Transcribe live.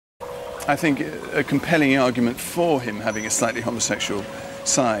I think a compelling argument for him having a slightly homosexual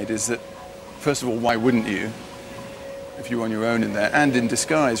side is that, first of all, why wouldn't you, if you were on your own in there, and in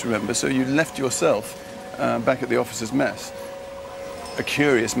disguise, remember, so you left yourself back at the officers' mess. A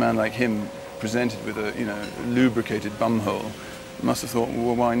curious man like him, presented with a, lubricated bumhole, must have thought,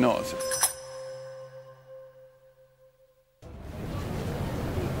 well, why not?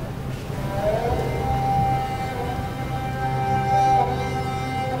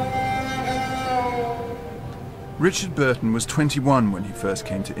 Richard Burton was 21 when he first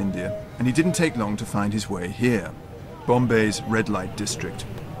came to India, and he didn't take long to find his way here, Bombay's red light district.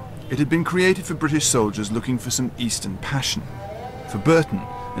 It had been created for British soldiers looking for some Eastern passion. For Burton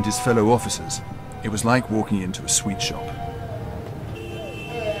and his fellow officers, it was like walking into a sweet shop.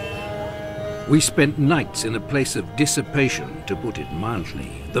 We spent nights in a place of dissipation, to put it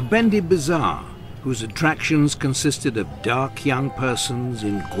mildly, the Bendy Bazaar, whose attractions consisted of dark young persons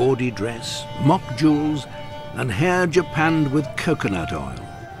in gaudy dress, mock jewels, and hair japanned with coconut oil,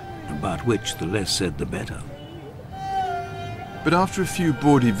 about which the less said the better. But after a few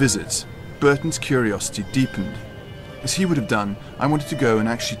bawdy visits, Burton's curiosity deepened. As he would have done, I wanted to go and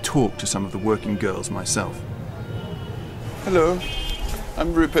actually talk to some of the working girls myself. Hello,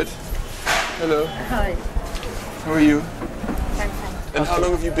 I'm Rupert. Hello. Hi. How are you? I'm fine. And how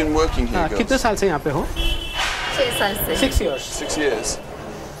long have you been working here, girls? कितने साल से यहाँ पे हो? 6 साल से. 6 years. 6 years.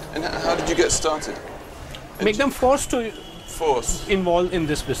 And how did you get started? Make them forced to Force. involve in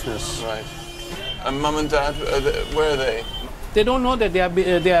this business. Right. And mum and dad, where are they? They don't know that they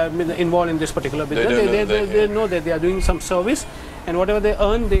are involved in this particular business. They know that they are doing some service, and whatever they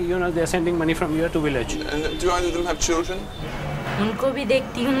earn, they are sending money from here to village. And do either of them have children? उनको भी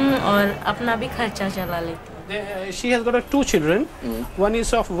देखती हूँ और अपना भी खर्चा चला लेती हूँ. She has got 2 children. One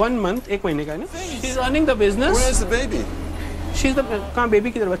is of 1 month, 1 महीने का है ना. She's earning the business. Where's the baby? She's the कहाँ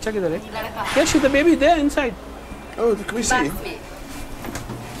baby किधर बच्चा किधर है? Yeah, she's the baby there inside. Oh, can we see?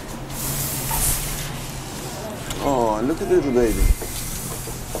 Oh, look at the little baby.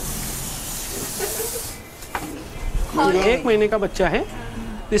 1 महीने का बच्चा है.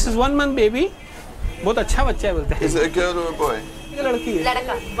 This is 1 month baby. बहुत अच्छा बच्चा है बोलते हैं. Is it a girl or a boy? ये लड़की है.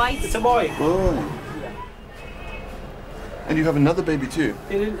 लड़का. Boy. It's a boy. Boy. And you have another baby too?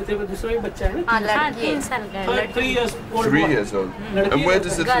 तेरे दूसरा भी बच्चा है ना? हाँ, लड़की 3 साल का है. 3 years old. 3 years old. And where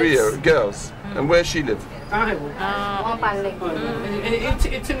does the 3-year-old girls? And where she live? कहाँ है वो? वहाँ पालने.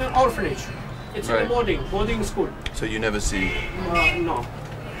 It's in an orphanage. It's in a boarding school. So you never see? No.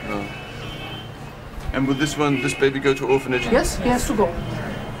 No. And will this baby go to orphanage? Yes, he has to go.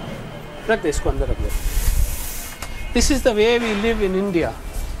 रख दे इसको अंदर रख दे. This is the way we live in India.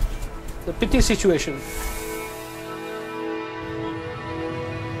 The pity situation.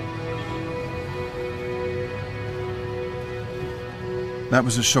 That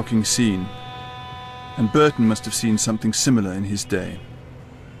was a shocking scene, and Burton must have seen something similar in his day.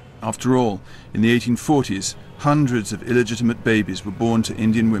 After all, in the 1840s, hundreds of illegitimate babies were born to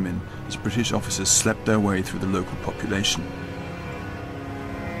Indian women as British officers slept their way through the local population.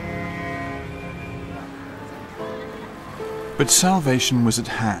 But salvation was at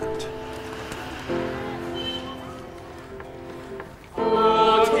hand.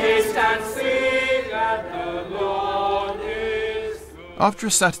 After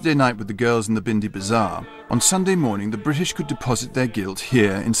a Saturday night with the girls in the Bindi Bazaar, on Sunday morning the British could deposit their guilt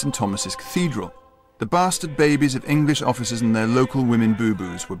here in St Thomas's Cathedral. The bastard babies of English officers and their local women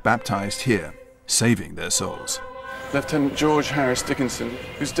boo-boos were baptised here, saving their souls. Lieutenant George Harris Dickinson,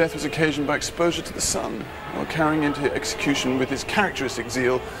 whose death was occasioned by exposure to the sun, while carrying into execution with his characteristic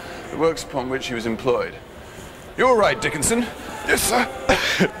zeal the works upon which he was employed. You're right, Dickinson. Yes, sir.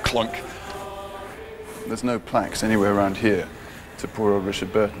 Clunk. There's no plaques anywhere around here to poor old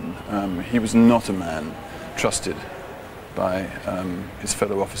Richard Burton. He was not a man trusted by his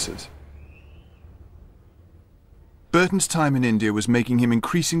fellow officers. Burton's time in India was making him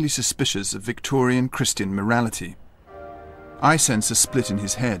increasingly suspicious of Victorian Christian morality. I sense a split in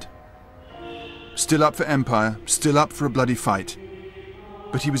his head. Still up for empire, still up for a bloody fight.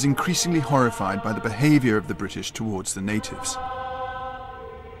 But he was increasingly horrified by the behaviour of the British towards the natives.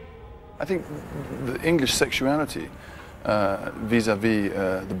 I think the English sexuality vis-à-vis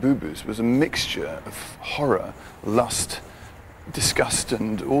the boo-boos was a mixture of horror, lust, disgust,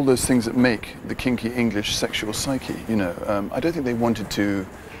 and all those things that make the kinky English sexual psyche. I don't think they wanted to,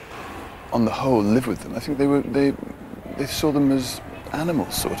 on the whole, live with them. I think they saw them as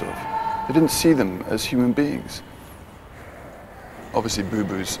animals, sort of. They didn't see them as human beings. Obviously,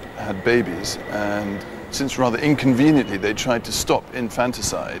 boo-boos had babies, and since rather inconveniently they tried to stop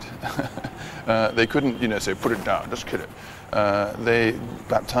infanticide, they couldn't, say, put it down, just kill it. they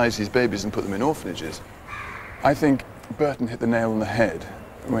baptized these babies and put them in orphanages. I think Burton hit the nail on the head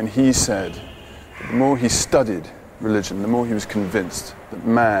when he said that the more he studied religion, the more he was convinced that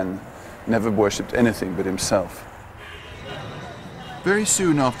man never worshipped anything but himself. Very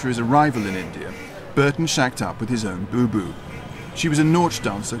soon after his arrival in India, Burton shacked up with his own boo-boo. She was a Nautch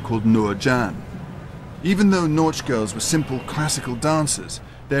dancer called Nur Jan. Even though Nautch girls were simple classical dancers,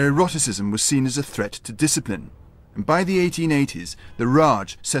 their eroticism was seen as a threat to discipline. And by the 1880s, the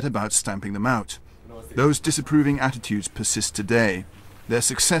Raj set about stamping them out. Those disapproving attitudes persist today. Their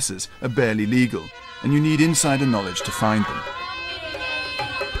successors are barely legal, and you need insider knowledge to find them.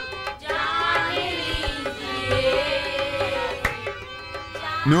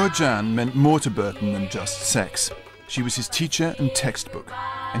 Nur Jan meant more to Burton than just sex. She was his teacher and textbook,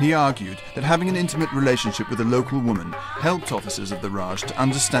 and he argued that having an intimate relationship with a local woman helped officers of the Raj to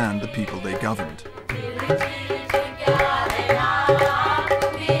understand the people they governed.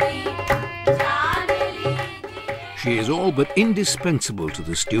 She is all but indispensable to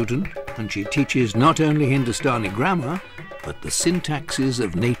the student, and she teaches not only Hindustani grammar, but the syntaxes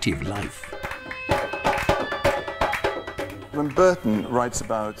of native life. When Burton writes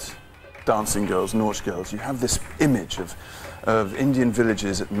about dancing girls, Nautch girls, you have this image of Indian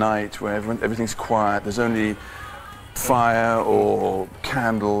villages at night where everything's quiet, there's only fire or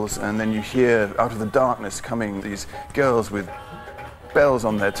candles, and then you hear out of the darkness coming these girls with bells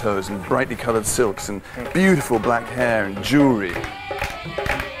on their toes and brightly coloured silks and beautiful black hair and jewellery.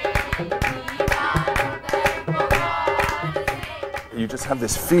 You just have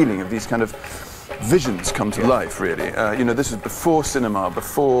this feeling of these kind of visions come to life, really. You know, this was before cinema,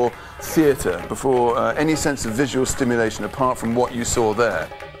 before theatre, before any sense of visual stimulation apart from what you saw there.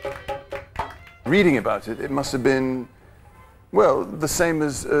 Reading about it, it must have been, well, the same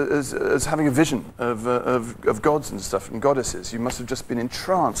as having a vision of gods and stuff and goddesses. You must have just been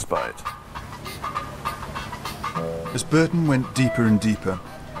entranced by it. As Burton went deeper and deeper,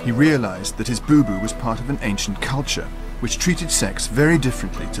 he realised that his boo-boo was part of an ancient culture which treated sex very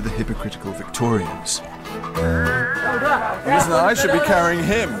differently to the hypocritical Victorians. Listen, I should be carrying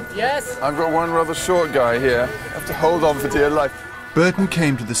him. Yes. I've got one rather short guy here. I have to hold on for dear life. Burton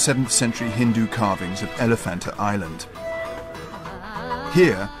came to the 7th century Hindu carvings of Elephanta Island.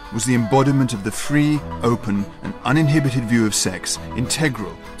 Here was the embodiment of the free, open and uninhibited view of sex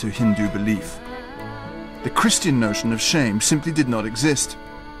integral to Hindu belief. The Christian notion of shame simply did not exist.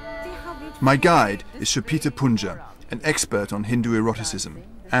 My guide is Shopita Punja, an expert on Hindu eroticism,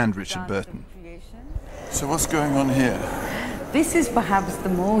 and Richard Burton. So what's going on here? This is perhaps the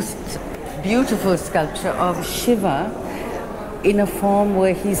most beautiful sculpture of Shiva in a form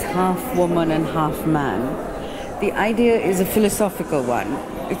where he's half woman and half man. The idea is a philosophical one.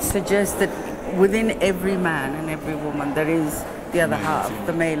 It suggests that within every man and every woman there is the other half,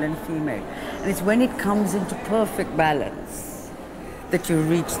 the male and female. And it's when it comes into perfect balance that you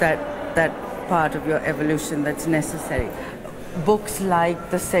reach that part of your evolution that's necessary. Books like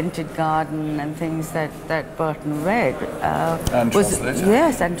The Scented Garden and things that Burton read and translated.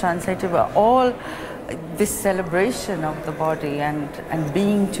 Yes, and translated were all this celebration of the body and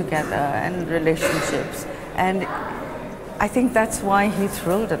being together and relationships. And I think that's why he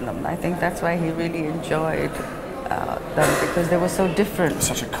thrilled in them. I think that's why he really enjoyed them, because they were so different.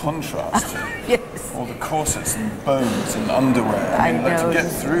 Such a contrast. Yes. All the corsets and bones and underwear. I mean, like, to get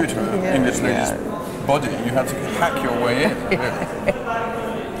through to an English lady's body, you had to hack your way in.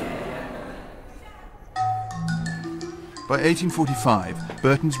 By 1845,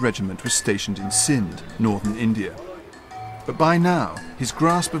 Burton's regiment was stationed in Sindh, northern India. But by now, his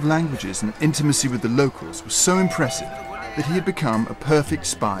grasp of languages and intimacy with the locals was so impressive that he had become a perfect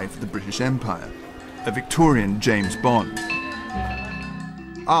spy for the British Empire, a Victorian James Bond.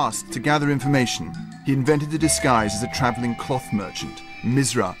 Asked to gather information, he invented a disguise as a travelling cloth merchant,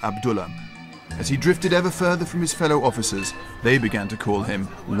 Misra Abdullah. As he drifted ever further from his fellow officers, they began to call him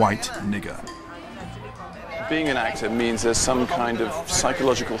White Nigger. Being an actor means there's some kind of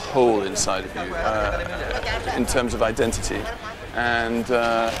psychological hole inside of you in terms of identity, and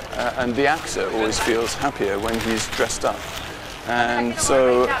the actor always feels happier when he's dressed up. And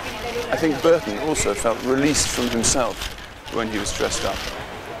so I think Burton also felt released from himself when he was dressed up.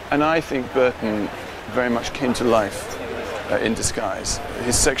 And I think Burton very much came to life in disguise.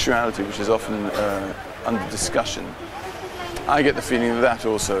 His sexuality, which is often under discussion, I get the feeling that that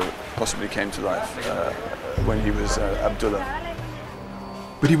also possibly came to life when he was Abdullah.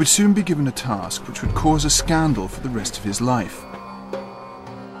 But he would soon be given a task which would cause a scandal for the rest of his life.